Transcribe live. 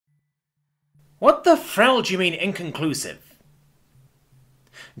What the frell do you mean inconclusive?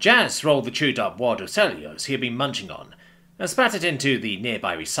 Jazz rolled the chewed up wad of cellulose he had been munching on and spat it into the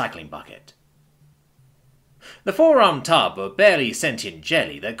nearby recycling bucket. The four-armed tub of barely sentient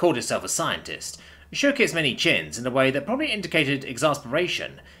jelly that called itself a scientist shook its many chins in a way that probably indicated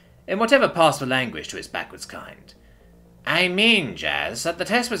exasperation in whatever passed for language to its backwards kind. I mean, Jazz, that the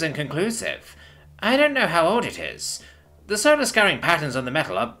test was inconclusive. I don't know how old it is. The solar scarring patterns on the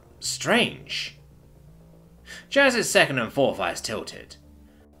metal are strange. Jazz's second and fourth eyes tilted.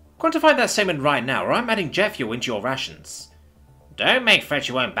 Quantify that statement right now, or I'm adding jet fuel into your rations. Don't make threats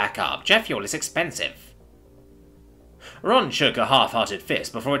you won't back up. Jet fuel is expensive. Ron shook a half-hearted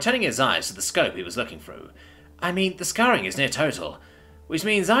fist before returning his eyes to the scope he was looking through. I mean, the scarring is near total, which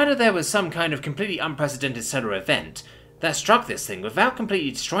means either there was some kind of completely unprecedented solar event that struck this thing without completely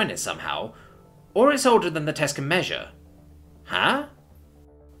destroying it somehow, or it's older than the test can measure. Huh?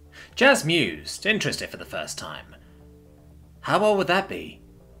 Jazz mused, interested for the first time. How old would that be?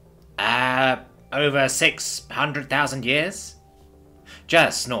 Over 600,000 years?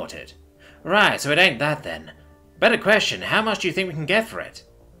 Jazz snorted. Right, so it ain't that then. Better question, how much do you think we can get for it?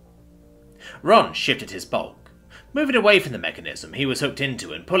 Ron shifted his bulk, moving away from the mechanism he was hooked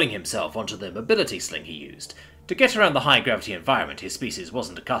into and pulling himself onto the mobility sling he used to get around the high-gravity environment his species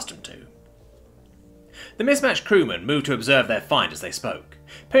wasn't accustomed to. The mismatched crewmen moved to observe their find as they spoke,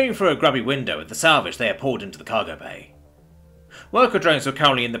 peering through a grubby window at the salvage they had pulled into the cargo bay. Worker drones were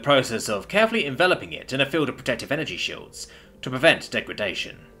currently in the process of carefully enveloping it in a field of protective energy shields to prevent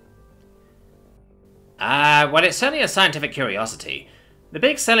degradation. Well, it's certainly a scientific curiosity. The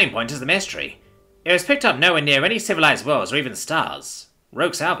big selling point is the mystery. It was picked up nowhere near any civilized worlds or even stars.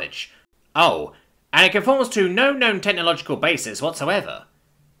 Rogue salvage. Oh, and it conforms to no known technological basis whatsoever.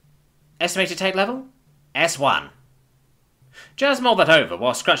 Estimated take level? S1. Jazz mulled that over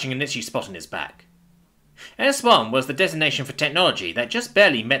while scratching an itchy spot in his back. S1 was the designation for technology that just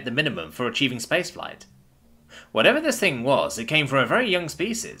barely met the minimum for achieving spaceflight. Whatever this thing was, it came from a very young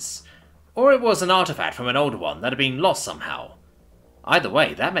species. Or it was an artifact from an older one that had been lost somehow. Either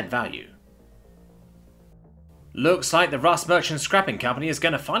way, that meant value. Looks like the Rust Merchant Scrapping Company is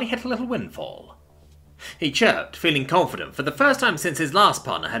going to finally hit a little windfall. He chirped, feeling confident for the first time since his last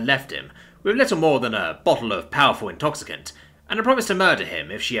partner had left him with little more than a bottle of powerful intoxicant and a promise to murder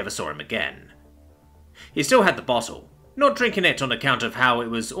him if she ever saw him again. He still had the bottle, not drinking it on account of how it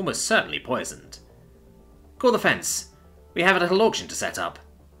was almost certainly poisoned. Call the fence. We have a little auction to set up.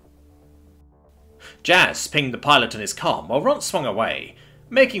 Jazz pinged the pilot on his comm while Ron swung away,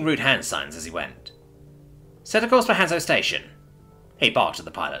 making rude hand signs as he went. Set a course for Hanzo Station. He barked at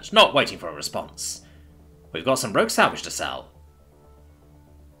the pilot, not waiting for a response. We've got some rogue salvage to sell.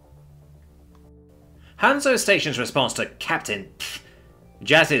 Hanzo Station's response to Captain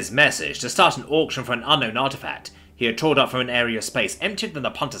Jazz's message to start an auction for an unknown artifact he had trawled up from an area of space emptier than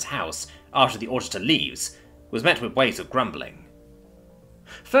the punter's house after the auditor leaves was met with waves of grumbling.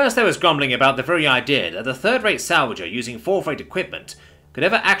 First there was grumbling about the very idea that the third-rate salvager using fourth-rate equipment could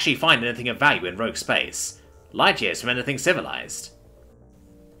ever actually find anything of value in rogue space, light years from anything civilized.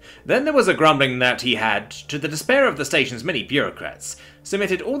 Then there was a grumbling that he had, to the despair of the station's many bureaucrats,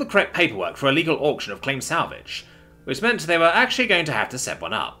 submitted all the correct paperwork for a legal auction of claimed salvage, which meant they were actually going to have to set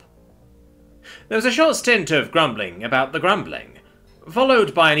one up. There was a short stint of grumbling about the grumbling,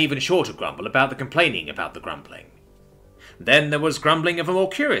 followed by an even shorter grumble about the complaining about the grumbling. Then there was grumbling of a more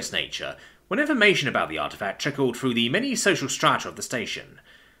curious nature, when information about the artifact trickled through the many social strata of the station,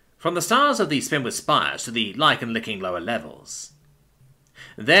 from the stars of the spinward spires to the lichen-licking lower levels.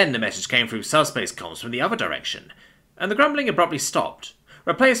 Then the message came through subspace comms from the other direction, and the grumbling abruptly stopped,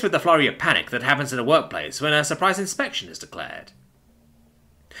 replaced with the flurry of panic that happens in a workplace when a surprise inspection is declared.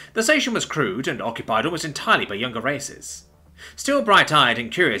 The station was crewed and occupied almost entirely by younger races, still bright-eyed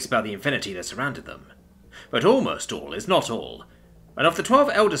and curious about the infinity that surrounded them. But almost all is not all, and of the 12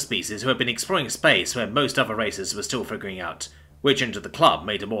 elder species who had been exploring space where most other races were still figuring out which end of the club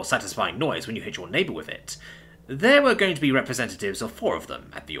made a more satisfying noise when you hit your neighbour with it, there were going to be representatives of 4 of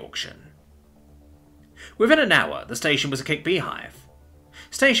them at the auction. Within an hour, the station was a kick beehive.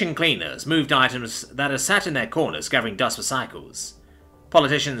 Station cleaners moved items that had sat in their corners gathering dust for cycles.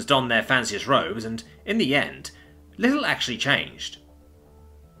 Politicians donned their fanciest robes, and, in the end, little actually changed.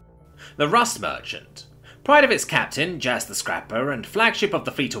 The Rust Merchant, pride of its captain, Jazz the Scrapper, and flagship of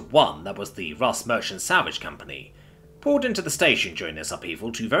the fleet of one that was the Rust Merchant Salvage Company, pulled into the station during this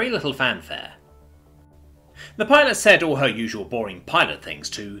upheaval to very little fanfare. The pilot said all her usual boring pilot things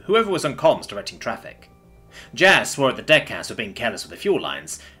to whoever was on comms directing traffic. Jazz swore at the deckhands for being careless with the fuel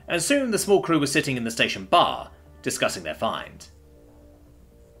lines, and soon the small crew was sitting in the station bar, discussing their find.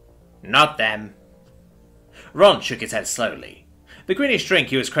 Not them. Ron shook his head slowly, the greenish drink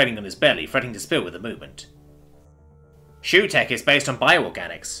he was cradling on his belly threatening to spill with the movement. Shoe tech is based on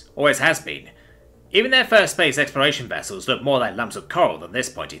bioorganics, always has been. Even their first space exploration vessels look more like lumps of coral than this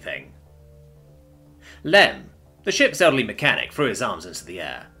pointy thing. Lem, the ship's elderly mechanic, threw his arms into the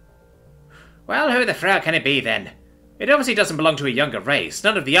air. Well, who the frau can it be then? It obviously doesn't belong to a younger race.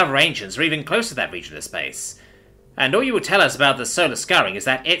 None of the other ancients are even close to that region of space. And all you will tell us about the solar scouring is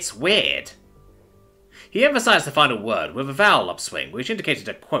that it's weird. He emphasized the final word with a vowel upswing, which indicated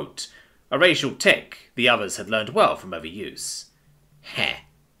a quote, a racial tick the others had learned well from overuse. Heh.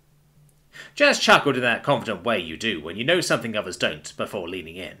 Jazz chuckled in that confident way you do when you know something others don't before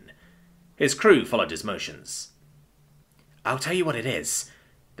leaning in. His crew followed his motions. I'll tell you what it is.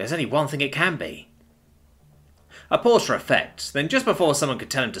 There's only one thing it can be. A pause for effect, then just before someone could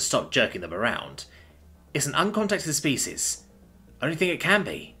tell him to stop jerking them around. It's an uncontacted species. Only thing it can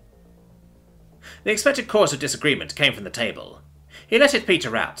be. The expected course of disagreement came from the table. He let it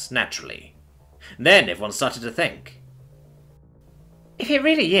peter out, naturally. Then everyone started to think. If it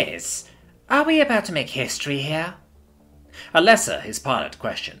really is, are we about to make history here? Alessa, his pilot,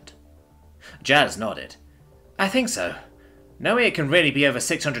 questioned. Jazz nodded. I think so. No way it can really be over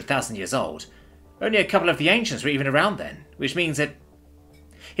 600,000 years old. Only a couple of the ancients were even around then, which means it...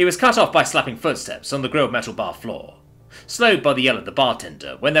 He was cut off by slapping footsteps on the grilled metal bar floor, slowed by the yell of the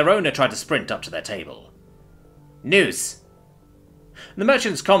bartender when their owner tried to sprint up to their table. News! The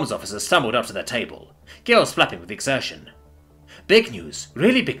merchant's comms officer stumbled up to their table, gills flapping with exertion. Big news,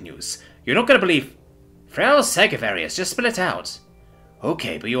 really big news. You're not going to believe... Frau Segavarius, just spill it out.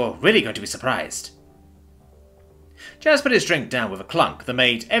 Okay, but you're really going to be surprised. Jazz put his drink down with a clunk that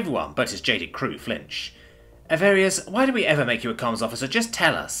made everyone but his jaded crew flinch. Avarius, why do we ever make you a comms officer? Just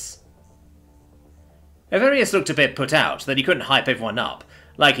tell us. Avarius looked a bit put out that he couldn't hype everyone up,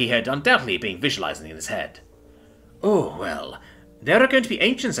 like he had undoubtedly been visualizing in his head. Oh, well, there are going to be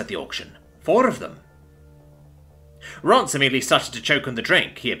ancients at the auction. 4 of them. Rance immediately started to choke on the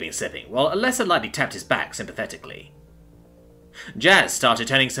drink he had been sipping, while Alessa lightly tapped his back sympathetically. Jazz started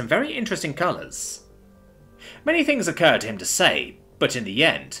turning some very interesting colours. Many things occurred to him to say, but in the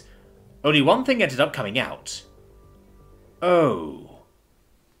end, only one thing ended up coming out. Oh.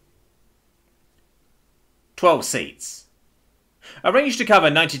 12 seats. Arranged to cover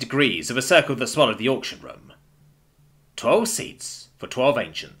 90 degrees of a circle that swallowed the auction room. 12 seats for 12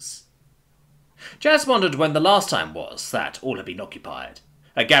 ancients. Jazz wondered when the last time was that all had been occupied,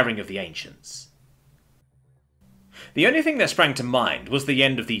 a gathering of the ancients. The only thing that sprang to mind was the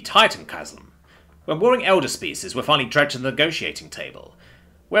end of the Titan Chasm, when warring elder species were finally dragged to the negotiating table,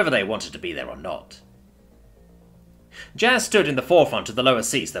 whether they wanted to be there or not. Jazz stood in the forefront of the lower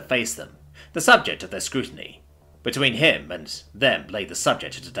seats that faced them, the subject of their scrutiny. Between him and them lay the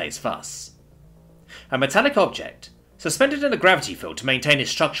subject of today's fuss. A metallic object, suspended in a gravity field to maintain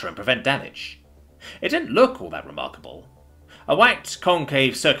its structure and prevent damage. It didn't look all that remarkable. A white,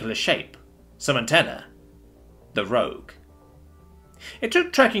 concave, circular shape. Some antenna. The Rogue. It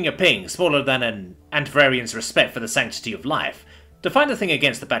took tracking a ping smaller than an antiquarian's respect for the sanctity of life to find the thing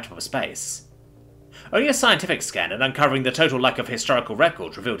against the backdrop of space. Only a scientific scan and uncovering the total lack of historical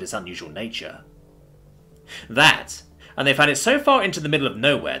record revealed its unusual nature. That, and they found it so far into the middle of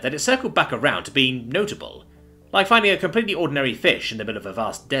nowhere that it circled back around to being notable, like finding a completely ordinary fish in the middle of a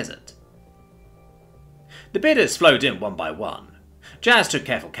vast desert. The bidders flowed in one by one. Jazz took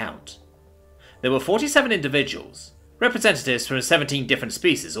careful count. There were 47 individuals, representatives from 17 different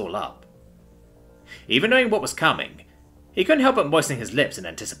species all up. Even knowing what was coming, he couldn't help but moisten his lips in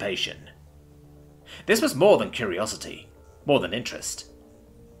anticipation. This was more than curiosity, more than interest.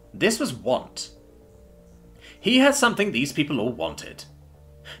 This was want. He had something these people all wanted.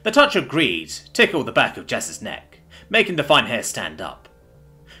 The touch of greed tickled the back of Jazz's neck, making the fine hair stand up.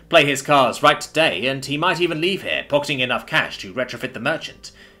 Play his cards right today, and he might even leave here pocketing enough cash to retrofit the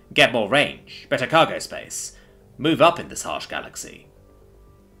merchant, get more range, better cargo space, move up in this harsh galaxy.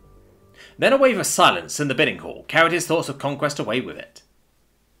 Then a wave of silence in the bidding hall carried his thoughts of conquest away with it.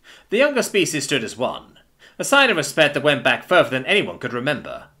 The younger species stood as one, a sign of respect that went back further than anyone could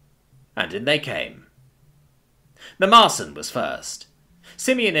remember. And in they came. The Martian was first,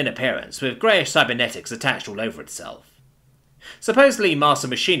 simian in appearance with greyish cybernetics attached all over itself. Supposedly Martian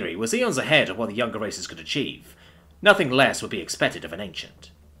machinery was eons ahead of what the younger races could achieve. Nothing less would be expected of an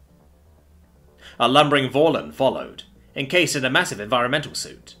ancient. A lumbering Vorlon followed, encased in a massive environmental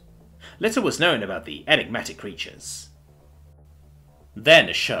suit. Little was known about the enigmatic creatures. Then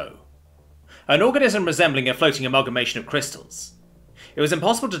a show. An organism resembling a floating amalgamation of crystals. It was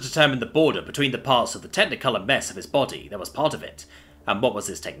impossible to determine the border between the parts of the technicolor mess of his body that was part of it, And what was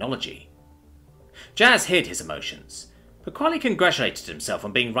this technology? Jazz hid his emotions, but quietly congratulated himself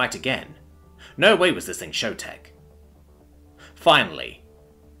on being right again. No way was this thing show-tech. Finally,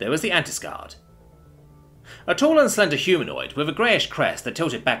 there was the antiscard. A tall and slender humanoid with a greyish crest that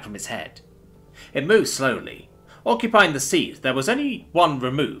tilted back from its head. It moved slowly, occupying the seat that was only one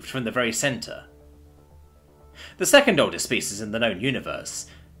removed from the very centre. The second oldest species in the known universe,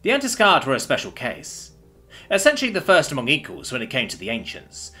 the antiscard were a special case. Essentially the first among equals when it came to the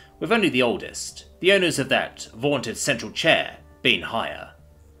ancients, with only the oldest, the owners of that vaunted central chair, being higher.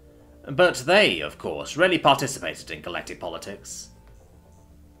 But they, of course, rarely participated in galactic politics.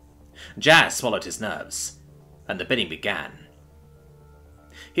 Jazz swallowed his nerves, and the bidding began.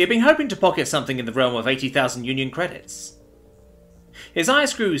 He had been hoping to pocket something in the realm of 80,000 Union credits. His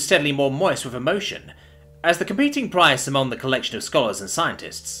eyes grew steadily more moist with emotion as the competing price among the collection of scholars and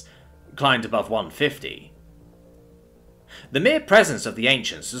scientists climbed above 150. The mere presence of the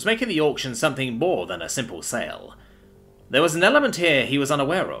ancients was making the auction something more than a simple sale. There was an element here he was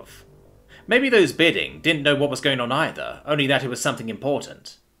unaware of. Maybe those bidding didn't know what was going on either, only that it was something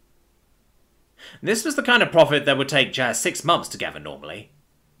important. This was the kind of profit that would take Jazz 6 months to gather normally.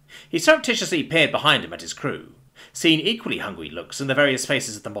 He surreptitiously peered behind him at his crew, seeing equally hungry looks in the various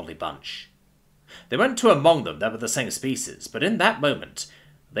faces of the motley bunch. There weren't two among them that were the same species, but in that moment,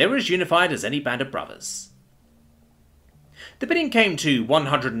 they were as unified as any band of brothers. The bidding came to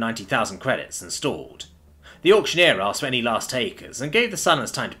 190,000 credits and stalled. The auctioneer asked for any last takers and gave the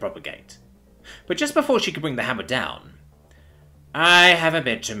silence time to propagate. But just before she could bring the hammer down, "I have a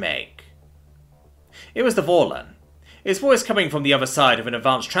bid to make." It was the Vorlan, his voice coming from the other side of an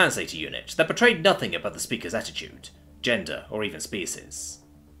advanced translator unit that betrayed nothing about the speaker's attitude, gender, or even species.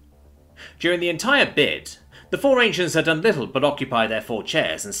 During the entire bid, the four ancients had done little but occupy their 4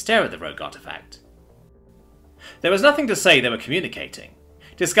 chairs and stare at the rogue artifact. There was nothing to say they were communicating,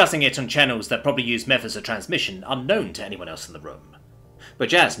 discussing it on channels that probably used methods of transmission unknown to anyone else in the room, but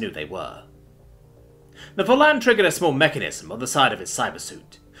Jazz knew they were. The Vorlan triggered a small mechanism on the side of its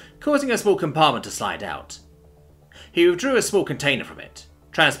cybersuit, causing a small compartment to slide out. He withdrew a small container from it,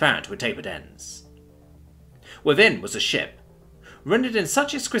 transparent with tapered ends. Within was a ship, rendered in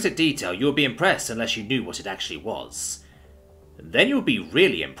such exquisite detail you would be impressed unless you knew what it actually was. Then you would be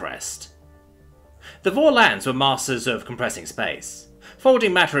really impressed. The Vorlans were masters of compressing space,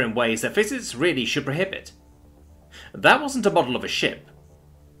 folding matter in ways that physics really should prohibit. That wasn't a model of a ship.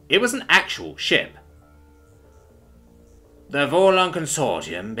 It was an actual ship. The Vorlan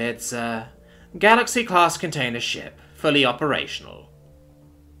Consortium bids a Galaxy-class container ship, fully operational.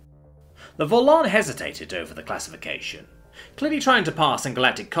 The Vorlan hesitated over the classification, clearly trying to pass in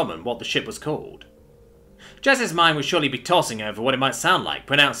galactic common what the ship was called. Jazz's mind would surely be tossing over what it might sound like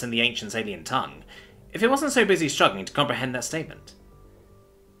pronounced in the ancient's alien tongue, if it wasn't so busy struggling to comprehend that statement.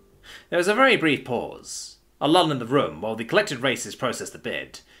 There was a very brief pause, a lull in the room while the collected races processed the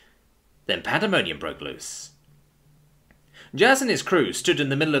bid. Then pandemonium broke loose. Jazz and his crew stood in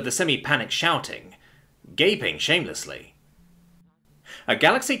the middle of the semi-panicked shouting, gaping shamelessly. A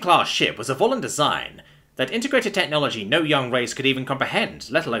Galaxy-class ship was a Vorlan design that integrated technology no young race could even comprehend,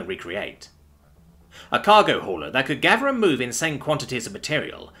 let alone recreate. A cargo hauler that could gather and move insane quantities of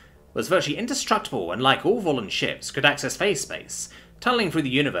material, was virtually indestructible and, like all Vorlan ships, could access phase space, tunneling through the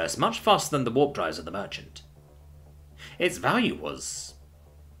universe much faster than the warp drives of the Merchant. Its value was...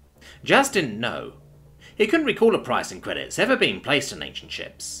 Jazz didn't know. He couldn't recall a price in credits ever being placed on ancient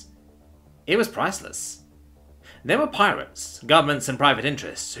ships. It was priceless. There were pirates, governments and private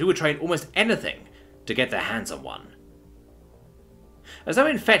interests who would trade almost anything to get their hands on one. As though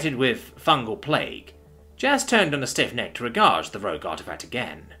infected with fungal plague, Jazz turned on a stiff neck to regard the rogue artifact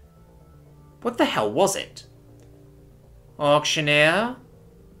again. What the hell was it? "Auctioneer?"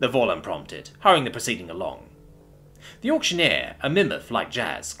 the Vorlan prompted, hurrying the proceeding along. The auctioneer, a mimmoth like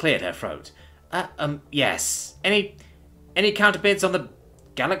Jazz, cleared her throat. Yes. Any counterbids on the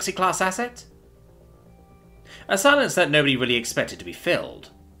Galaxy-class asset?" A silence that nobody really expected to be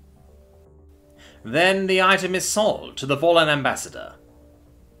filled. "Then the item is sold to the Vorlan ambassador."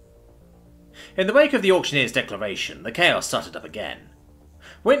 In the wake of the auctioneer's declaration, the chaos started up again.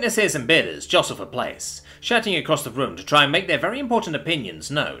 Witnesses and bidders jostled for place, shouting across the room to try and make their very important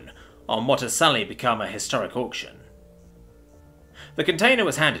opinions known on what has suddenly become a historic auction. The container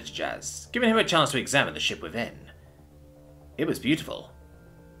was handed to Jazz, giving him a chance to examine the ship within. It was beautiful.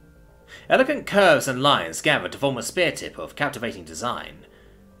 Elegant curves and lines gathered to form a spear tip of captivating design.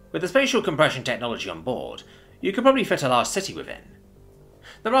 With the spatial compression technology on board, you could probably fit a large city within.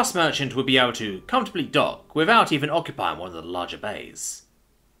 The Rust Merchant would be able to comfortably dock without even occupying one of the larger bays.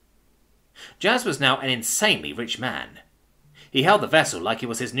 Jazz was now an insanely rich man. He held the vessel like it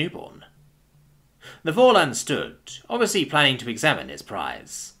was his newborn. The Vorlan stood, obviously planning to examine his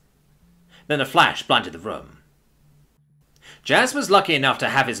prize. Then a flash blinded the room. Jazz was lucky enough to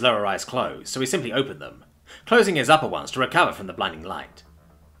have his lower eyes closed, so he simply opened them, closing his upper ones to recover from the blinding light.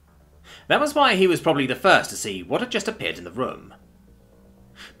 That was why he was probably the first to see what had just appeared in the room.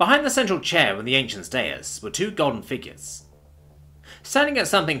 Behind the central chair on the ancient's dais were two golden figures. Standing at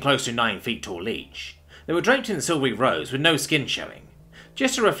something close to 9 feet tall each, they were draped in silvery robes with no skin showing,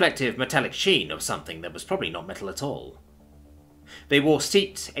 just a reflective metallic sheen of something that was probably not metal at all. They wore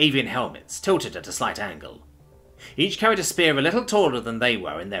steeped avian helmets, tilted at a slight angle. Each carried a spear a little taller than they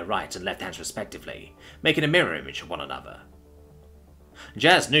were in their right and left hands respectively, making a mirror image of one another.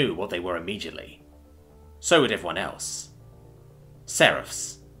 Jazz knew what they were immediately. So would everyone else.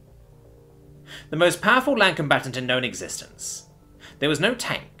 Seraphs. The most powerful land combatant in known existence. There was no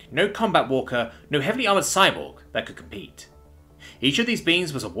tank, no combat walker, no heavily armoured cyborg that could compete. Each of these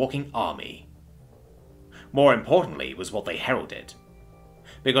beings was a walking army. More importantly was what they heralded,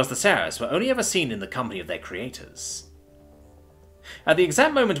 because the Seraphs were only ever seen in the company of their creators. At the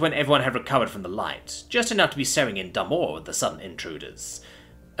exact moment when everyone had recovered from the light, just enough to be staring in dumb awe at the sudden intruders,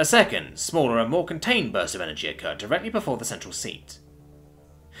 a second, smaller and more contained burst of energy occurred directly before the central seat.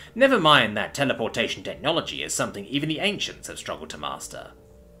 Never mind that teleportation technology is something even the ancients have struggled to master.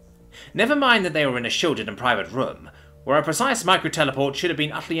 Never mind that they were in a shielded and private room, where a precise micro-teleport should have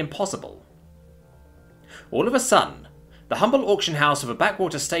been utterly impossible. All of a sudden, the humble auction house of a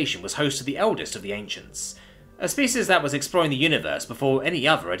backwater station was host to the eldest of the ancients, a species that was exploring the universe before any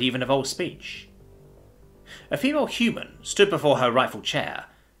other had even evolved speech. A female human stood before her rightful chair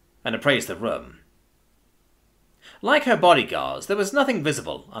and appraised the room. Like her bodyguards, there was nothing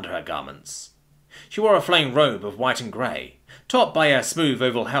visible under her garments. She wore a flowing robe of white and grey, topped by a smooth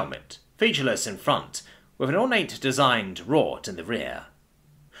oval helmet, featureless in front, with an ornate designed wrought in the rear.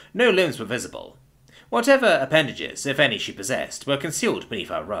 No limbs were visible. Whatever appendages, if any, she possessed, were concealed beneath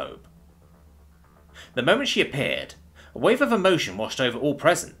her robe. The moment she appeared, a wave of emotion washed over all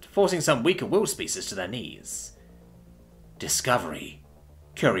present, forcing some weaker-willed species to their knees. Discovery,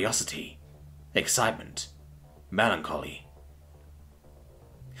 curiosity, excitement, melancholy.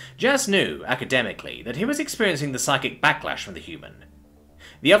 Jazz knew, academically, that he was experiencing the psychic backlash from the human.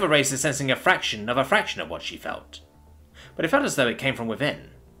 The other races sensing a fraction of what she felt. But it felt as though it came from within.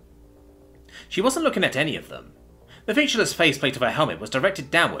 She wasn't looking at any of them. The featureless faceplate of her helmet was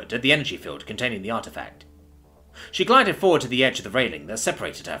directed downward at the energy field containing the artifact. She glided forward to the edge of the railing that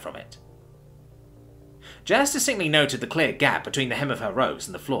separated her from it. Jazz distinctly noted the clear gap between the hem of her robes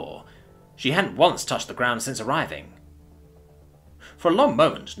and the floor. She hadn't once touched the ground since arriving. For a long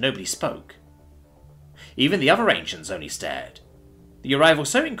moment, nobody spoke. Even the other ancients only stared. The arrival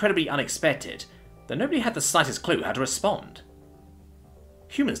so incredibly unexpected that nobody had the slightest clue how to respond.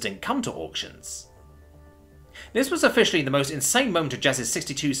 Humans didn't come to auctions. This was officially the most insane moment of Jazz's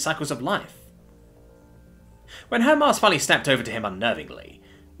 62 cycles of life. When her mask finally snapped over to him unnervingly,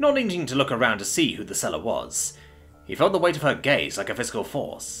 not needing to look around to see who the seller was, he felt the weight of her gaze like a physical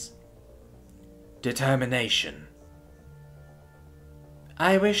force. Determination.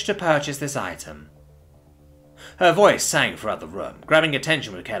 I wish to purchase this item. Her voice sang throughout the room, grabbing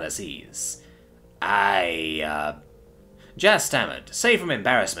attention with careless ease. Jazz stammered, save from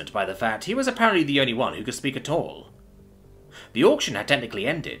embarrassment by the fact he was apparently the only one who could speak at all. The auction had technically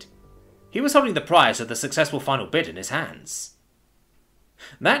ended. He was holding the prize of the successful final bid in his hands.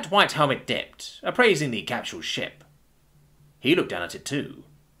 That white helmet dipped, appraising the capsule ship. He looked down at it too.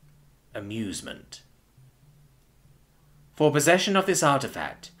 Amusement. For possession of this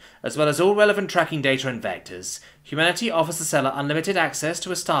artifact, as well as all relevant tracking data and vectors, humanity offers the seller unlimited access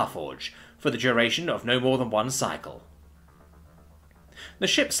to a Starforge for the duration of no more than one cycle. The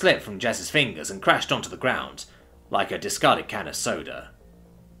ship slipped from Jazz's fingers and crashed onto the ground, like a discarded can of soda.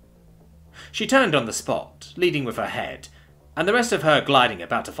 She turned on the spot, leading with her head, and the rest of her gliding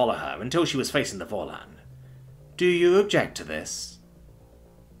about to follow her until she was facing the Vorlan. Do you object to this?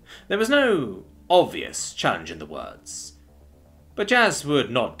 There was no obvious challenge in the words, but Jazz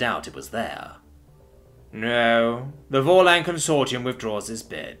would not doubt it was there. No, the Vorlan Consortium withdraws its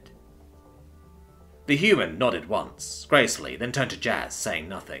bid. The human nodded once, gracefully, then turned to Jazz, saying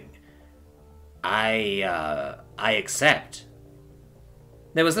nothing. I accept.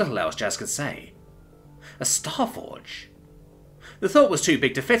 There was little else Jazz could say. A Starforge? The thought was too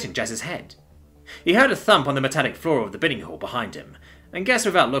big to fit in Jazz's head. He heard a thump on the metallic floor of the bidding hall behind him, and guessed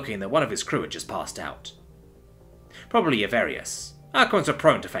without looking that one of his crew had just passed out. Probably Avarius. Aquans are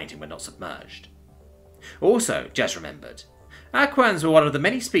prone to fainting when not submerged. Also, Jazz remembered, Aquans were one of the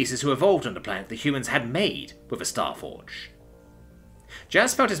many species who evolved on the planet the humans had made with a Starforge.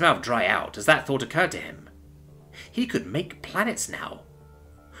 Jazz felt his mouth dry out as that thought occurred to him. He could make planets now.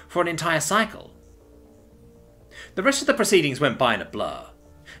 For an entire cycle. The rest of the proceedings went by in a blur.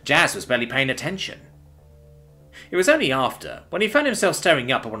 Jazz was barely paying attention. It was only after, when he found himself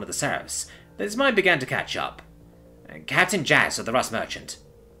staring up at one of the seraphs, that his mind began to catch up. Captain Jazz of the Rust Merchant.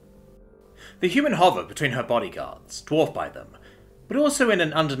 The human hovered between her bodyguards, dwarfed by them, but also in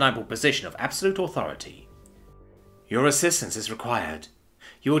an undeniable position of absolute authority. Your assistance is required.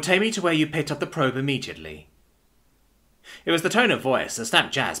 You will take me to where you picked up the probe immediately. It was the tone of voice that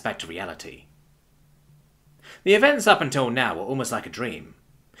snapped Jazz back to reality. The events up until now were almost like a dream.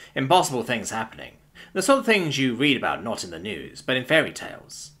 Impossible things happening. The sort of things you read about not in the news, but in fairy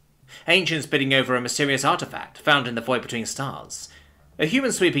tales. Ancients bidding over a mysterious artifact found in the void between stars. A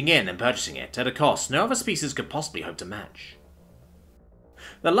human sweeping in and purchasing it at a cost no other species could possibly hope to match.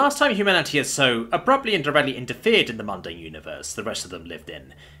 The last time humanity had so abruptly and directly interfered in the mundane universe the rest of them lived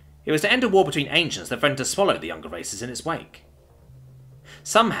in, it was to end a war between ancients that threatened to swallow the younger races in its wake.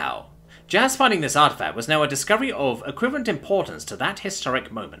 Somehow, Jazz finding this artifact was now a discovery of equivalent importance to that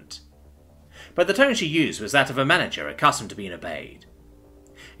historic moment. But the tone she used was that of a manager accustomed to being obeyed.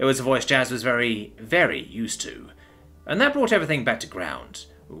 It was a voice Jazz was very, very used to, and that brought everything back to ground.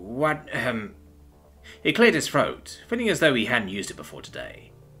 What, He cleared his throat, feeling as though he hadn't used it before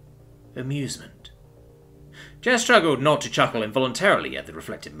today. Amusement. Jazz struggled not to chuckle involuntarily at the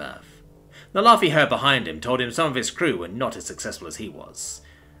reflected mirth. The laugh he heard behind him told him some of his crew were not as successful as he was.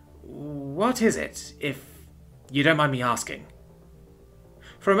 What is it, if you don't mind me asking?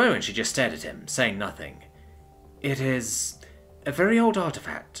 For a moment she just stared at him, saying nothing. It is a very old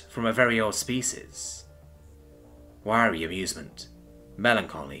artifact from a very old species. Wiry amusement.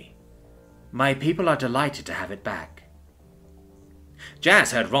 Melancholy. My people are delighted to have it back.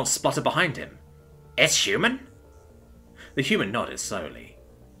 Jazz heard Ron splutter behind him. It's human? The human nodded slowly.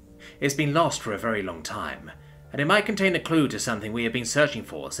 It's been lost for a very long time, and it might contain a clue to something we have been searching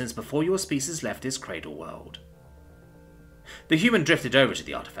for since before your species left this Cradle world. The human drifted over to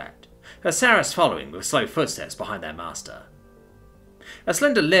the artifact, her seraphs following with slow footsteps behind their master. A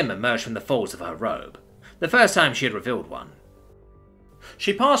slender limb emerged from the folds of her robe, the first time she had revealed one.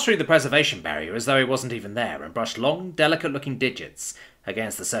 She passed through the preservation barrier as though it wasn't even there and brushed long, delicate-looking digits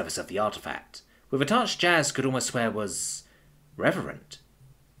against the surface of the artifact, with a touch Jazz could almost swear was reverent.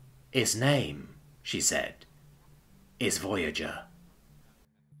 Its name, she said, is Voyager.